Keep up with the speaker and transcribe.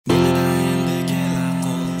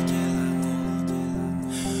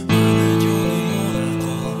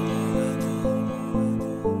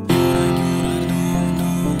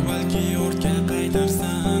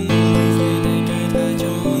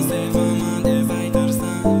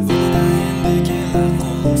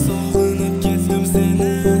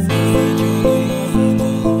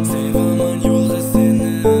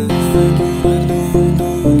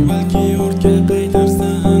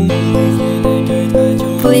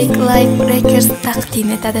Music Live Records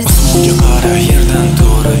taqdim etadi. Osmonga qara yerdan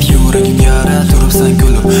turib, yuragim yara turibsan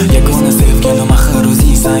kulib. Yagona sevgilim axir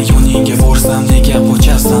o'zingsan, yo'lingga borsam nega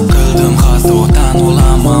qochasan? Qildim xato, tan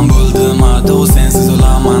olaman, bo'ldim ado, sensiz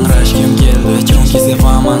o'laman, rashkim keldi, chunki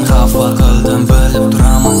sevaman, xafa qildim, bilib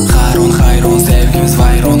turaman. Hayron sevgimiz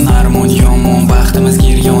vayron, armon yomon, baxtimiz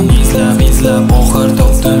giryon, izlab oxir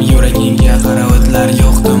topdim, yuragingga qara o'tlar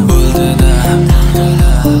yoqdim, bo'ldi-da,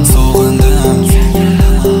 sog'indim.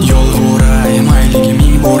 Yo'lg'uray mayligi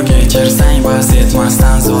ming bor kechirsang, bas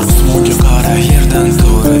etmasdan zo'r. Osmonga qara yerdan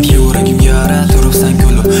turib, yuragim yara turibsan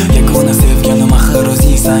kulib. Yagona sevgilim axir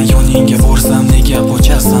o'zingsan, yo'lingga borsam nega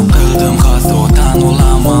qochasan? Qildim xato, tan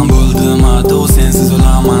olaman, bo'ldim ado, sensiz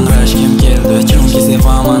o'laman, rashkim keldi, chunki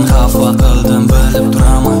sevaman, xafa qildim, bilib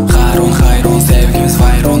turaman. Hayron sevgimiz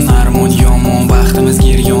vayron, armon yomon, baxtimiz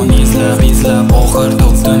giryon, izlab oxir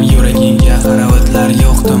topdim, yuragingga qara o'tlar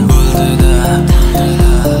yoqdim, bo'ldi-da,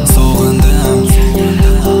 sog'indim.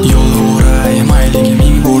 Yo'lg'uray mayligi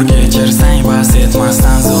ming bor kechirsang, bas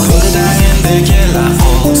etmasdan zo'r. Bo'ldi endi kela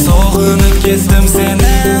qol, sog'inib ketdim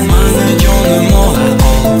seni, mani jonim ola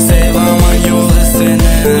qol, sevaman yo'g'i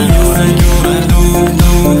seni. Yurak yurar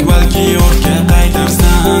duk, balki ortga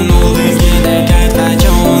qaytarsan, oldingidek ayt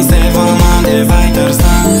qachon, sevaman deb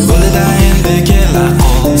aytarsan. Bo'ldi endi kela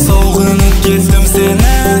qol, sog'inib ketdim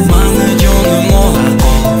seni, mani jonim ola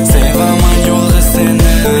qol, sevaman yo'g'i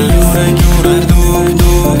seni. Yurak yurar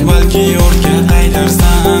duk, balki ortga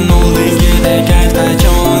qaytarsan, oldingidek ayt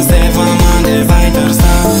qachon, sevaman deb aytarsan.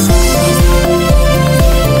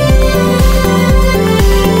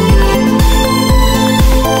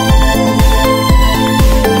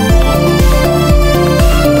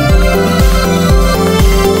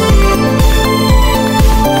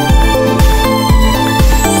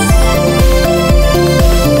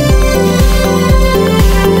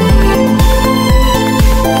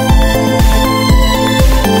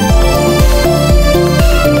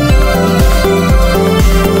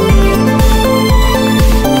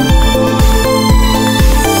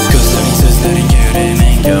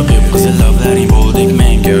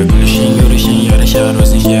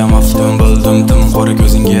 O'zingga maftun bo'ldim, tim qora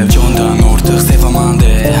ko'zingga, jondan ortiq sevaman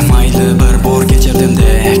de, mayli bir bor kechirdim de,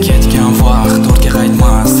 ketgan vaqt ortga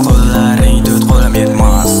qaytmas, qo'llaring tut qo'lim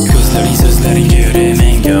yetmas. Ko'zlaring so'zlaring yurey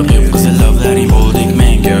menga, qip-qizil lablaring bo'lding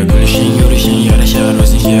menga, kulishing yurishing yarashar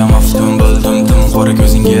o'zingga maftun bo'ldim, tim qora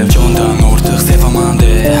ko'zingga, jondan ortiq sevaman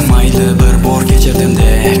de, mayli bir bor kechirdim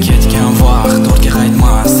de, ketgan vaqt ortga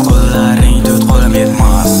qaytmas, qo'llaring tut qo'lim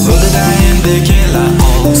yetmas. Bo'ldi endi kela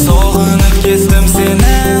qol, sog'inib ketdim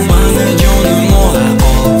seni, mani jonim ola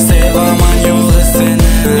qol, sevaman yo'g'i seni.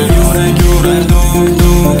 Yurak yurar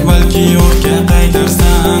duk, balki ortga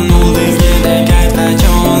qaytarsan, oldingidek ayt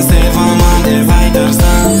qachon, sevaman deb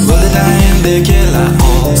aytarsan. Bo'ldi endi kela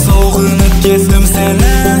qol, sog'inib ketdim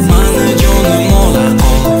seni,